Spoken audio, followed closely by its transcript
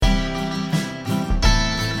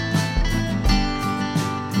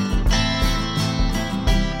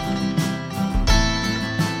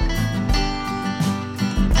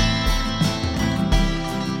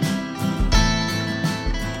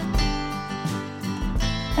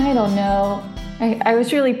I don't know. I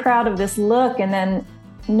was really proud of this look, and then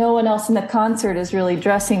no one else in the concert is really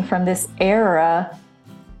dressing from this era.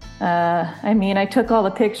 I mean, I took all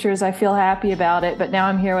the pictures. I feel happy about it, but now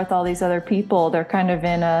I'm here with all these other people. They're kind of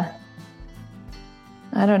in a,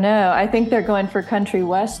 I don't know. I think they're going for country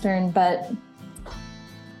western, but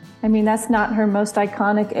I mean, that's not her most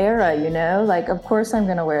iconic era, you know? Like, of course I'm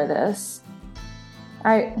going to wear this.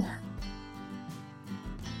 I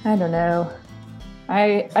don't know.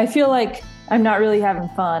 I feel like I'm not really having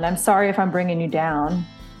fun. I'm sorry if I'm bringing you down.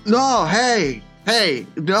 No, hey,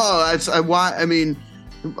 no.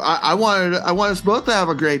 I want us both to have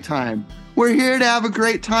a great time. We're here to have a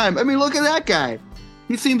great time. I mean, look at that guy.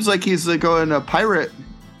 He seems like he's going a pirate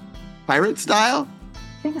style.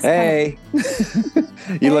 Hey,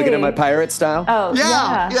 you looking at my pirate style? Oh,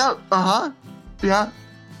 yeah.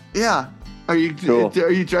 Yeah. Are you cool.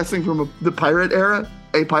 Are you dressing from the pirate era?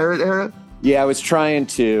 A pirate era? Yeah, I was trying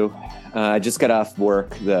to. I just got off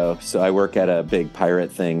work though, so I work at a big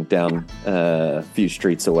pirate thing down a few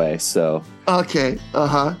streets away. So okay,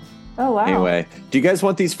 Oh wow. Anyway, do you guys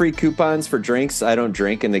want these free coupons for drinks? I don't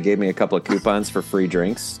drink, and they gave me a couple of coupons for free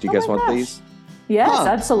drinks. Do you guys want these? Yes,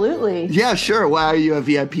 absolutely. Yeah, sure. Why, are you a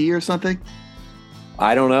VIP or something?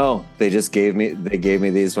 I don't know. They gave me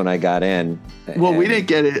these when I got in. Well, we didn't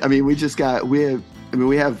get it. I mean, we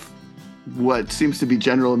have what seems to be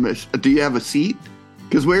general admission. Do you have a seat?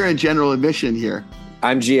 Because we're in general admission here.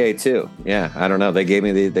 I'm GA too. Yeah, I don't know. They gave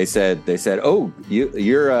me they said, "Oh,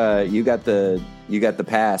 you got the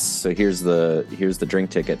pass. So here's the drink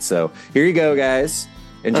ticket. So here you go, guys.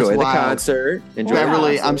 Enjoy the concert. Enjoy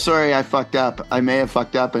Beverly, the concert." I'm sorry I fucked up. I may have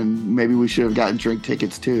fucked up, and maybe we should have gotten drink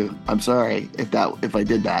tickets too. I'm sorry if I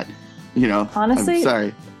did that. You know, honestly, I'm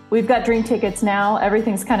sorry. We've got drink tickets now.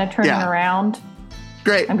 Everything's kind of turning around.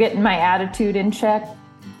 Great. I'm getting my attitude in check.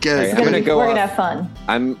 Good. We're gonna have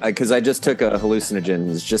fun. Because I just took a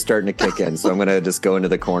hallucinogen. It's just starting to kick in, so I'm gonna just go into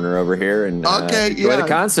the corner over here and enjoy the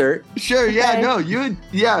concert. Sure. Yeah. Okay. No. You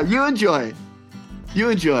enjoy. You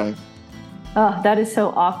enjoy. Oh, that is so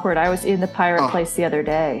awkward. I was in the pirate place the other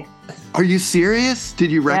day. Are you serious?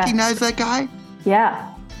 Did you recognize that guy?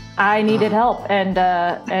 Yeah. I needed help, and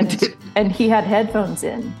he had headphones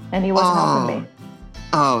in, and he wasn't helping me.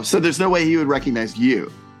 Oh, so there's no way he would recognize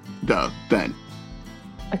you, though, then?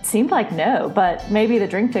 It seemed like no, but maybe the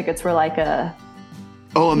drink tickets were like a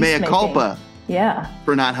mea culpa. Yeah.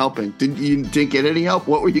 For not helping. Didn't get any help?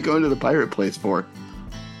 What were you going to the pirate place for?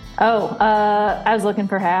 Oh, I was looking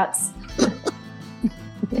for hats.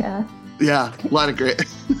 Yeah. Yeah, a lot of great.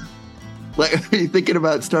 Like, are you thinking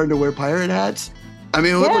about starting to wear pirate hats? I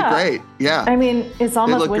mean, it would look great. Yeah. I mean, it's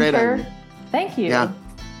almost winter. Great. Thank you. Yeah.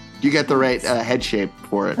 You get the right head shape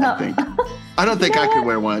for it, I think. I don't think I could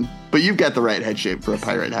wear one, but you've got the right head shape for a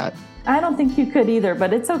pirate hat. I don't think you could either,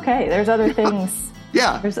 but it's okay. There's other things.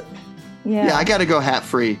 Yeah. Yeah, I got to go hat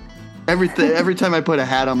free. Every time I put a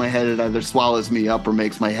hat on my head, it either swallows me up or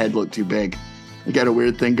makes my head look too big. I got a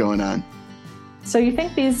weird thing going on. So you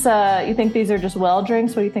think these are just well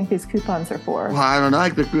drinks? What do you think these coupons are for? Well, I don't know. I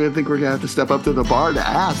think we're going to have to step up to the bar to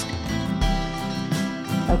ask.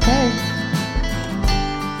 Okay.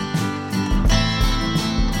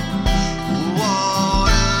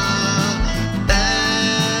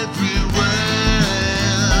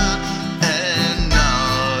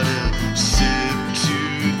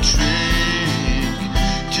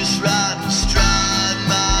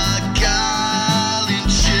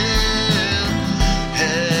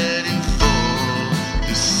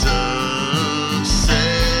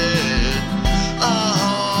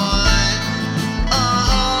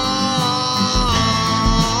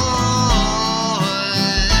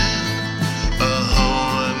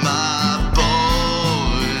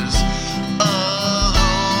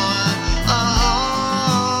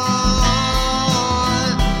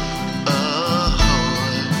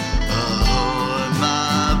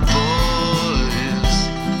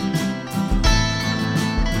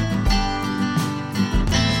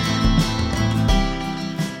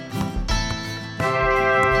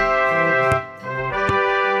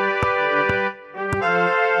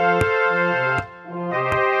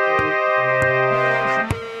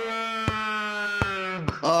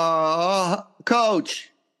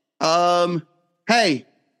 Coach, hey,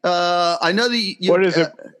 I know that you. What is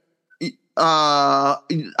it?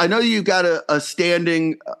 I know you got a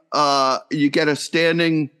standing. You get a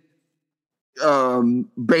standing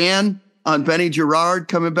ban on Benny Gerard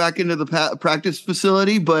coming back into the practice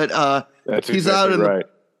facility, but he's out in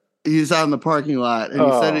he's out in the parking lot,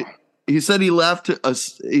 and he said he left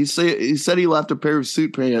he said he left a pair of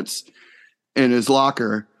suit pants in his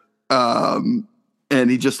locker, and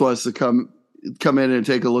he just wants to come. come in and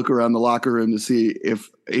take a look around the locker room to see if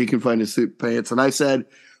he can find his suit pants. And I said,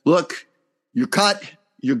 look, you're cut,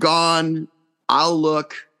 you're gone. I'll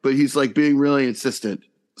look. But he's like being really insistent.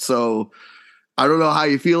 So I don't know how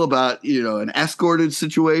you feel about, an escorted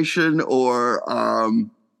situation or,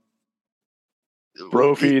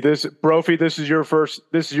 Brophy, this is your first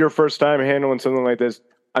time handling something like this.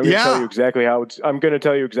 I'm going to tell you exactly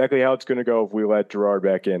how it's going to go if we let Girard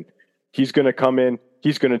back in. He's going to come in.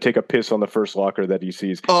 He's going to take a piss on the first locker that he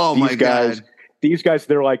sees. Oh, my God. These guys,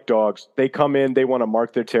 they're like dogs. They come in. They want to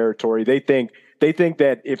mark their territory. They think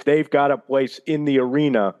that if they've got a place in the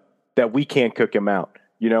arena that we can't cook him out,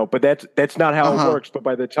 but that's not how it works. But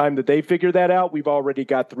by the time that they figure that out, we've already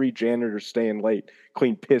got 3 janitors staying late,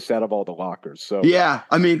 clean piss out of all the lockers. So yeah,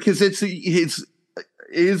 I mean, because it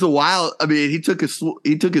is a while. I mean, he took a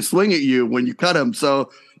swing at you when you cut him. So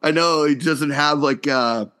I know he doesn't have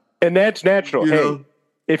and that's natural. Hey,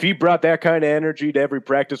 if he brought that kind of energy to every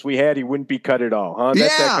practice we had, he wouldn't be cut at all, huh?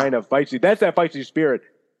 That's that kind of feisty. That's that feisty spirit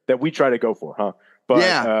that we try to go for, huh?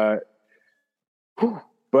 But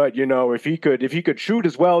but if he could shoot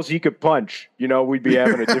as well as he could punch, we'd be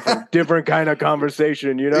having a different kind of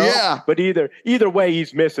conversation, Yeah. But either way,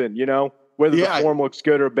 he's missing, whether the form looks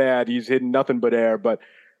good or bad, he's hitting nothing but air. But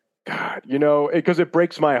God, because it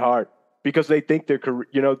breaks my heart because they think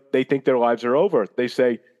they think their lives are over. They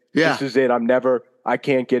say, this is it. I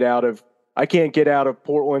can't get out of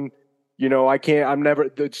Portland. The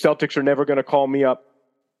Celtics are never going to call me up,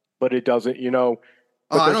 but it doesn't,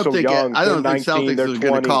 But I don't think Celtics are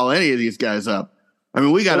going to call any of these guys up. I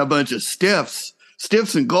mean, we got a bunch of stiffs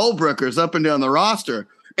and gold-brickers up and down the roster,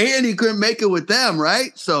 and he couldn't make it with them,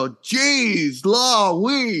 right? So, geez,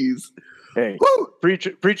 Louise. Hey,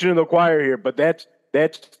 preaching to the choir here, but that's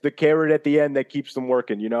the carrot at the end that keeps them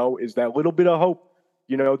working. Is that little bit of hope.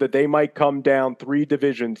 That they might come down 3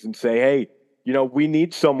 divisions and say, hey, we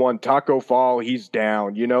need someone. Taco Fall, he's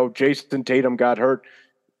down. Jason Tatum got hurt.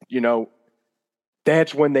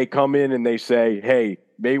 That's when they come in and they say, hey,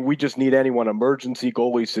 maybe we just need anyone, emergency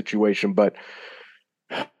goalie situation. But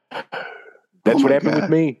that's what happened with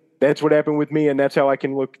me. That's what happened with me. And that's how I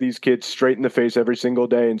can look these kids straight in the face every single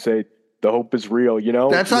day and say, the hope is real.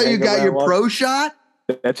 That's how you got your pro shot?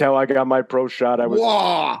 That's how I got my pro shot.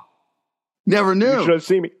 Whoa. Never knew. You should have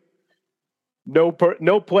seen me. No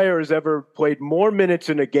player has ever played more minutes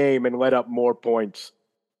in a game and let up more points.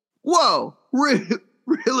 Whoa.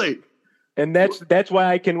 Really? And that's why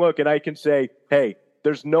I can look and I can say, hey,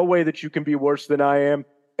 there's no way that you can be worse than I am,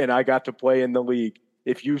 and I got to play in the league.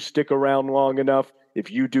 If you stick around long enough, if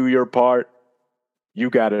you do your part, you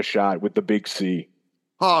got a shot with the big C.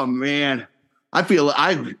 Oh, man. I feel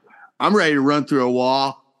I'm ready to run through a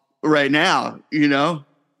wall right now,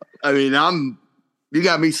 I mean, you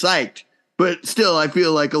got me psyched. But still, I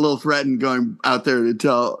feel like a little threatened going out there to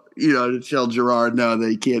tell Girard, no,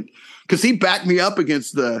 they can't. Because he backed me up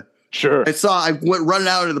against the – Sure. I went running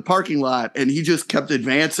out into the parking lot, and he just kept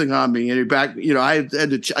advancing on me. And he backed,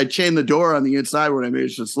 I chained the door on the inside when I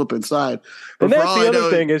managed to slip inside. And that's the other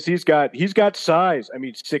thing is he's got size. I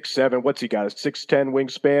mean, 6'7". What's he got? A 6'10"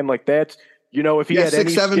 wingspan? Like that's, if he had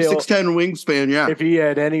 6'7", 6'10" wingspan. Yeah. If he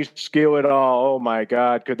had any skill at all, oh my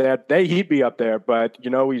God, he'd be up there. But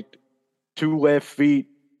he's 2 left feet,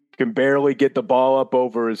 can barely get the ball up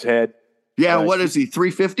over his head. Yeah. What is he?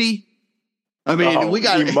 350? I mean, he's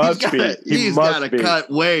got to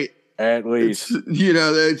cut weight at least.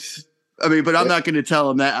 But I'm not going to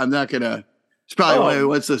tell him that. I'm not going to. It's probably why he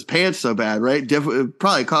wants his pants so bad, right? It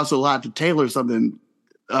probably costs a lot to tailor something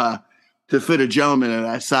to fit a gentleman of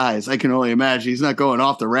that size. I can only imagine he's not going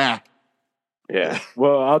off the rack. Yeah.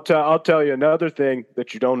 Well, I'll tell you another thing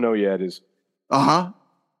that you don't know yet is.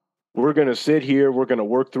 We're going to sit here. We're going to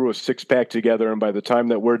work through a 6-pack together, and by the time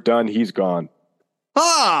that we're done, he's gone.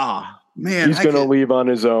 Man, he's going to leave on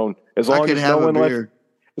his own. As long as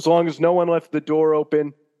no one left the door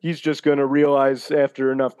open, he's just going to realize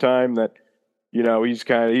after enough time that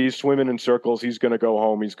he's swimming in circles. He's going to go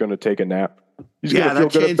home. He's going to take a nap. He's going to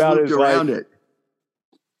feel good about his life.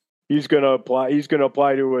 He's going to apply. He's going to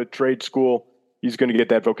apply to a trade school. He's going to get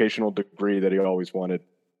that vocational degree that he always wanted,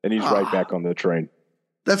 and he's right back on the train.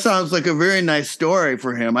 That sounds like a very nice story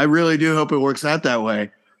for him. I really do hope it works out that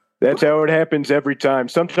way. That's how it happens every time.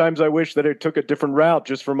 Sometimes I wish that it took a different route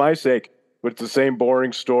just for my sake, but it's the same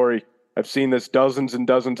boring story. I've seen this dozens and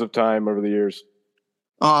dozens of times over the years.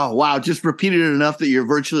 Oh, wow. Just repeated it enough that you're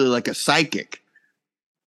virtually like a psychic.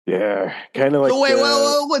 Yeah, kind of like... So wait,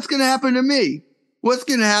 what's going to happen to me? What's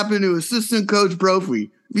going to happen to assistant coach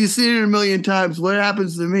Brophy? If you've seen it a million times, what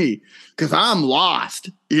happens to me? Because I'm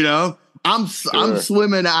lost, I'm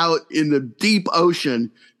swimming out in the deep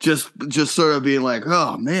ocean, just sort of being like,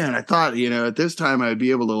 oh man, I thought, at this time I'd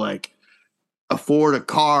be able to like afford a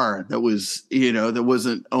car that was, that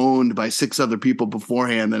wasn't owned by 6 other people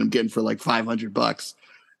beforehand that I'm getting for like $500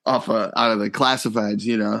 out of the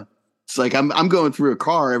classifieds. It's like I'm going through a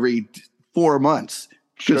car every 4 months.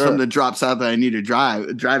 Just something that drops out that I need to drive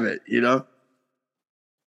it.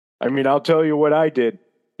 I mean, I'll tell you what I did,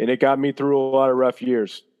 and it got me through a lot of rough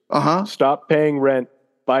years. Stop paying rent,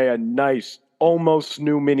 buy a nice, almost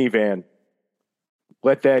new minivan.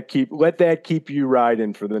 Let that keep you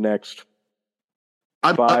riding for the next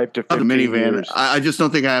 5 to 15 minivan. Years. I just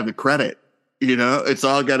don't think I have the credit. It's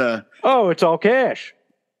all gotta. Oh, it's all cash.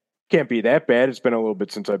 Can't be that bad. It's been a little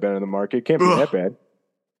bit since I've been in the market. Can't be that bad.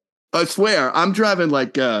 I swear, I'm driving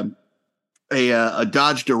like a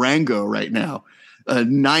Dodge Durango right now, a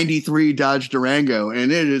 '93 Dodge Durango, and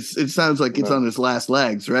it sounds like it's on its last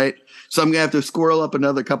legs, right? So I'm gonna have to squirrel up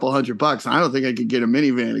another couple $100. I don't think I could get a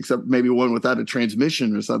minivan, except maybe one without a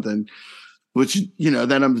transmission or something. Which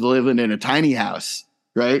then I'm living in a tiny house,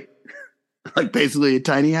 right? Like basically a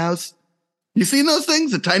tiny house. You seen those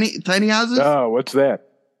things? The tiny houses? Oh, what's that?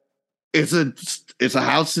 It's a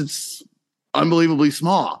house that's unbelievably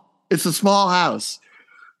small. It's a small house.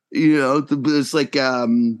 It's like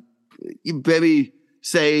maybe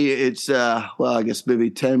say it's I guess maybe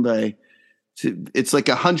 10 by. It's like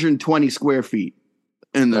 120 square feet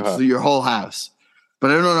in your whole house.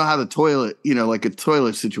 But I don't know how the toilet, like a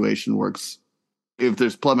toilet situation works. If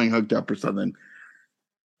there's plumbing hooked up or something,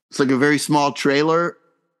 it's like a very small trailer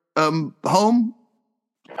home.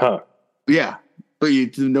 Yeah, but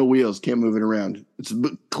no wheels, can't move it around. It's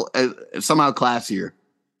somehow classier.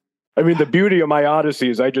 I mean, the beauty of my Odyssey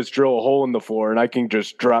is I just drill a hole in the floor and I can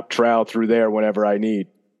just drop trowel through there whenever I need.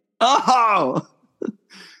 Oh,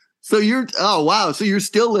 so wow. So you're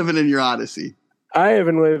still living in your Odyssey. I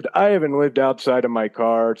haven't lived outside of my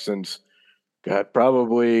car since,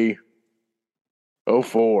 probably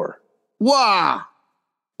 2004. Wow.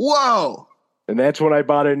 Whoa. And that's when I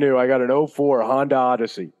bought it new. I got an 2004 Honda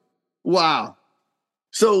Odyssey. Wow.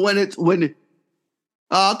 So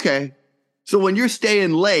okay. So when you're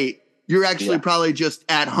staying late, you're actually probably just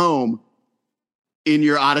at home in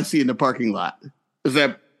your Odyssey in the parking lot. Is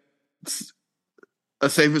that a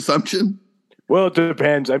safe assumption? Well, it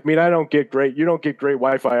depends. I mean, you don't get great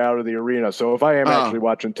Wi-Fi out of the arena. So if I am actually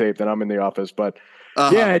watching tape, then I'm in the office. But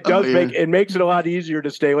it does it makes it a lot easier to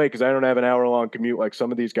stay late because I don't have an hour-long commute like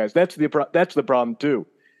some of these guys. That's the problem too,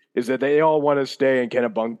 is that they all want to stay in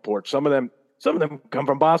Kennebunkport. Some of them come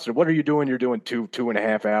from Boston. What are you doing? You're doing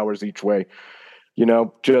 2.5 hours each way.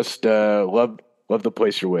 Just love the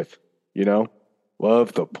place you're with.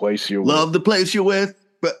 Love the place you're with. Love the place you're with.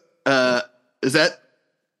 But is that?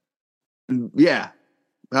 Yeah,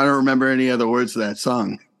 I don't remember any other words to that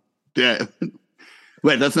song. Yeah,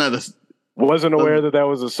 wait, that's not the. Wasn't aware that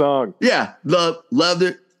was a song. Yeah, love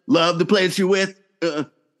the place you're with.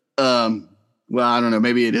 Well, I don't know.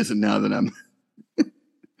 Maybe it isn't now that I'm.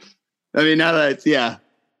 I mean, now that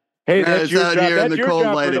Hey, that's your job. That's your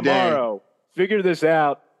job for tomorrow. Figure this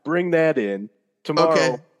out. Bring that in tomorrow.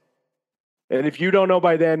 Okay. And if you don't know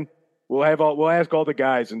by then, we'll ask all the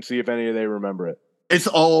guys and see if any of they remember it. It's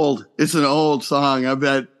old. It's an old song. I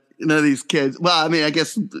bet these kids. Well, I mean, I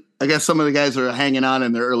guess some of the guys who are hanging on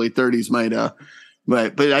in their early 30s might.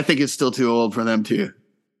 But I think it's still too old for them too.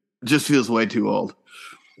 It just feels way too old.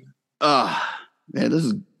 Man,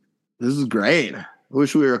 this is great. I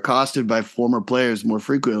wish we were accosted by former players more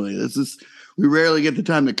frequently. We rarely get the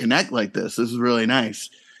time to connect like this. This is really nice.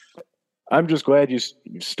 I'm just glad you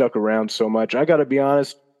stuck around so much. I got to be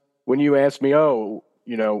honest. When you asked me,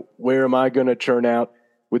 where am I going to turn out?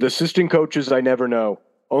 With assistant coaches, I never know.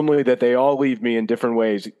 Only that they all leave me in different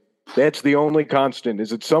ways. That's the only constant,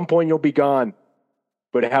 is at some point you'll be gone.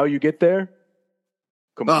 But how you get there?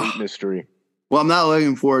 Complete mystery. Well, I'm not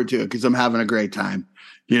looking forward to it because I'm having a great time,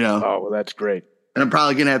 Oh, well, that's great. And I'm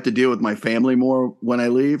probably going to have to deal with my family more when I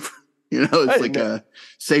leave. It's like a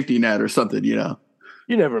safety net or something, You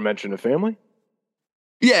never mentioned a family?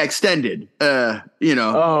 Yeah, extended, Oh,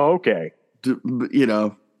 okay.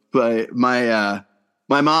 But my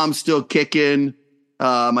mom's still kicking.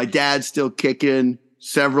 My dad's still kicking.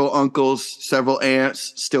 Several uncles, several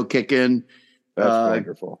aunts still kicking. That's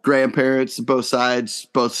wonderful. Grandparents, both sides,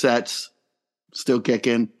 both sets, still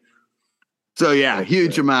kicking. So yeah,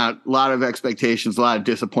 huge amount, a lot of expectations, a lot of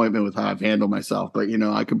disappointment with how I've handled myself. But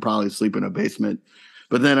I could probably sleep in a basement.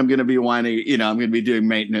 But then I'm going to be whining. I'm going to be doing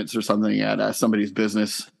maintenance or something at somebody's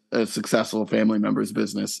business, a successful family member's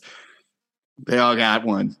business. They all got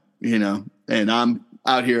one, and I'm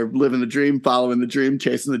out here living the dream, following the dream,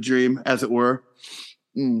 chasing the dream, as it were.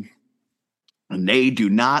 And they do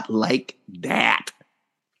not like that.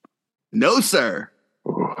 No, sir.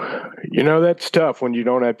 You know, that's tough when you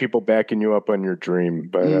don't have people backing you up on your dream.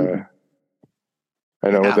 But I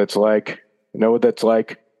know what that's like. I know what that's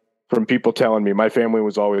like from people telling me. My family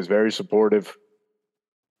was always very supportive.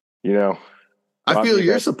 You know, I feel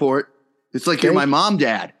your support. It's like you're my mom,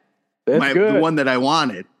 dad. That's good. The one that I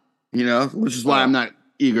wanted, you know, which is why I'm not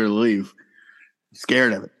eager to leave.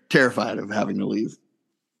 Scared of it. Terrified of having to leave.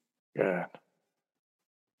 Yeah.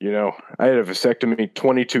 You know, I had a vasectomy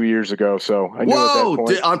 22 years ago, so I knew at that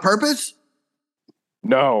point. On purpose?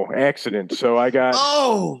 No, accident. So I got.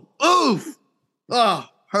 Oof.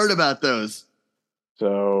 Heard about those.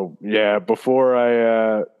 So yeah, before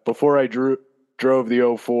I drove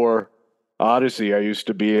the 04 Odyssey, I used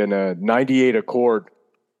to be in a 98 Accord.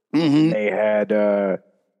 Mm-hmm. They had the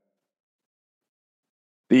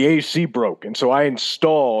AC broke, and so I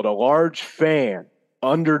installed a large fan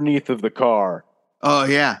underneath of the car. Oh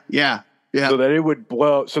yeah. So that it would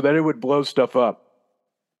blow stuff up.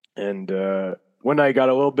 And when I got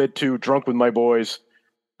a little bit too drunk with my boys,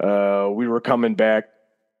 we were coming back.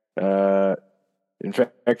 In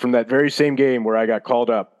fact, from that very same game where I got called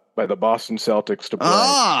up by the Boston Celtics to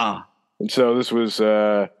play. And so this was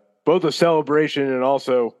both a celebration and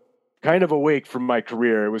also kind of a wake from my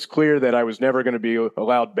career. It was clear that I was never going to be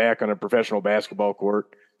allowed back on a professional basketball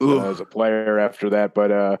court as a player after that.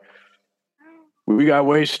 But we got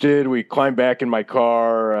wasted. We climbed back in my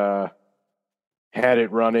car, had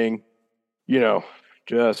it running, you know,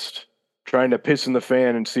 just trying to piss in the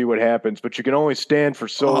fan and see what happens. But you can only stand for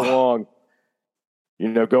so long, you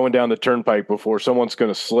know, going down the turnpike before someone's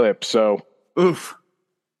going to slip. So, oof.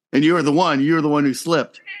 And you were the one who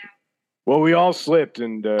slipped. Well, we all slipped.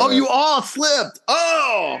 And you all slipped.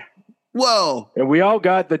 Oh, whoa. And we all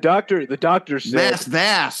got the doctor said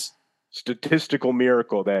mass statistical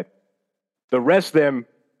miracle that the rest of them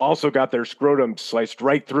also got their scrotum sliced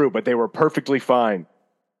right through, but they were perfectly fine.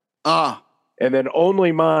 And then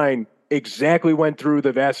only mine exactly went through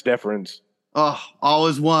the vas deferens.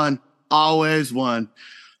 Always one.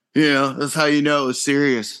 You know, that's how you know it was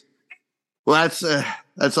serious. Well,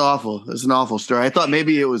 that's awful. That's an awful story. I thought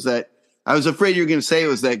maybe it was that. I was afraid you were going to say it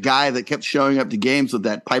was that guy that kept showing up to games with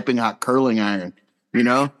that piping hot curling iron, you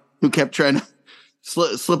know, who kept trying to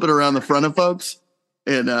slip it around the front of folks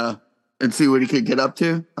and see what he could get up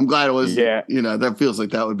to. I'm glad it was, you know, that feels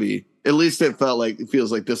like that would be, at least it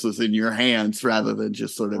feels like this was in your hands rather than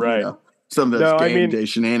just sort of, you know, some of those day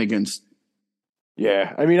shenanigans.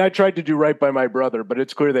 Yeah. I mean, I tried to do right by my brother, but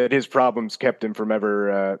it's clear that his problems kept him from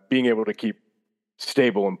ever being able to keep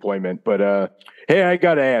stable employment. But hey, I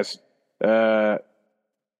got to ask, are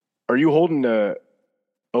you holding a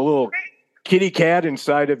little kitty cat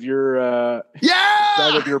inside of your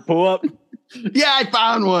pull-up? Yeah, I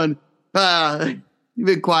found one. You've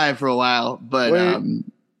been quiet for a while, but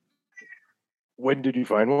when did you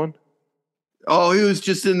find one? Oh, he was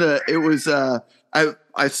just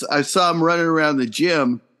I saw him running around the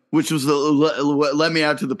gym, which was what led me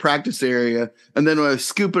out to the practice area. And then when I was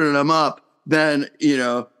scooping him up, then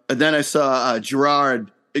I saw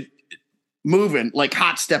Gerard moving, like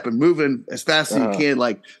hot stepping, moving as fast as he can,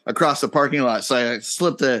 like across the parking lot. So I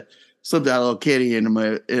slipped that little kitty into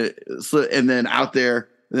my, and then out there,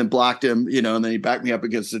 and then blocked him, you know, and then he backed me up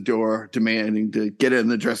against the door, demanding to get in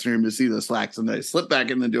the dressing room to see the slacks. And then I slipped back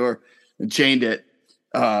in the door and chained it,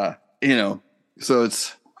 you know. So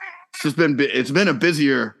it's been a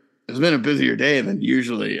busier day than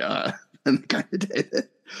usually, and the kind of day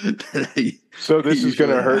that so this is going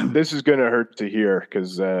to hurt. This is going to hurt to hear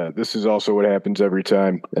because this is also what happens every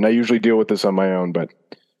time. And I usually deal with this on my own, but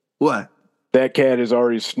what? That cat has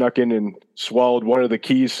already snuck in and swallowed one of the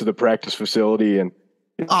keys to the practice facility. And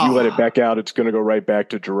if you let it back out, it's going to go right back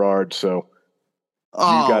to Gerard. So you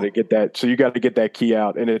got to get that. So you got to get that key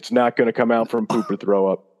out, and it's not going to come out from poop or throw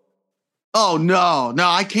up. Oh no,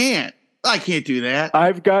 I can't do that.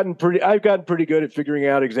 I've gotten pretty good at figuring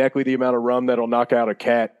out exactly the amount of rum that'll knock out a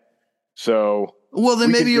cat. So well,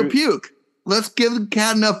 then maybe you'll puke. Let's give the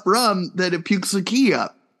cat enough rum that it pukes the key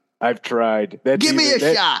up. I've tried. Give me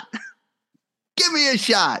a shot. Give me a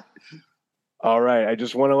shot. All right. I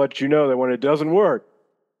just want to let you know that when it doesn't work,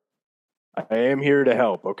 I am here to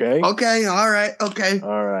help. Okay. Okay. All right. Okay.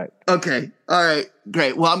 All right. Okay. All right.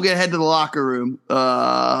 Great. Well, I'm gonna head to the locker room.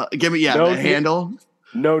 Give me the handle.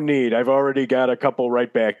 No need. I've already got a couple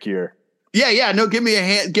right back here. Yeah. No, give me a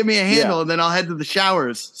handle, and then I'll head to the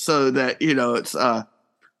showers so that you know it's so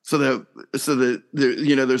that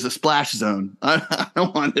you know there's a splash zone. I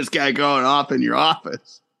don't want this guy going off in your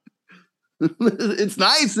office. It's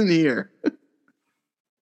nice in here.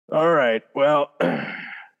 All right. Well,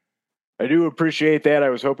 I do appreciate that. I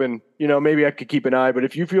was hoping, maybe I could keep an eye, but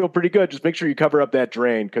if you feel pretty good, just make sure you cover up that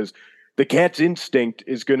drain, because the cat's instinct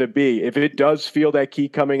is going to be, if it does feel that key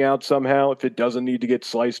coming out somehow, if it doesn't need to get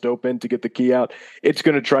sliced open to get the key out, it's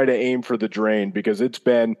going to try to aim for the drain, because it's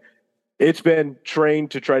been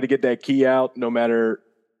trained to try to get that key out no matter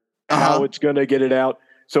how it's going to get it out.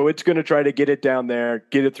 So it's going to try to get it down there,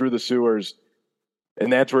 get it through the sewers,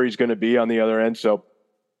 and that's where he's going to be on the other end. So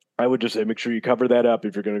I would just say make sure you cover that up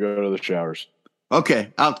if you're going to go to the showers.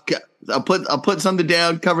 Okay, I'll put something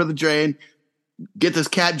down, cover the drain, get this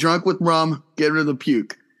cat drunk with rum, get rid of the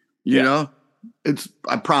puke. You know,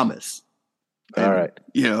 I promise. All right.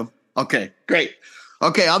 Okay, great.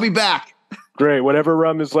 Okay, I'll be back. Great. Whatever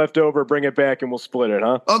rum is left over, bring it back and we'll split it,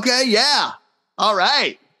 huh? Okay, yeah. All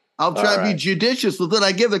right. I'll try to be judicious with what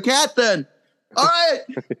I give the cat then. All right.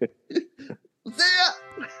 See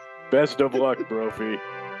ya. Best of luck, Brophy.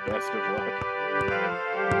 Best of luck.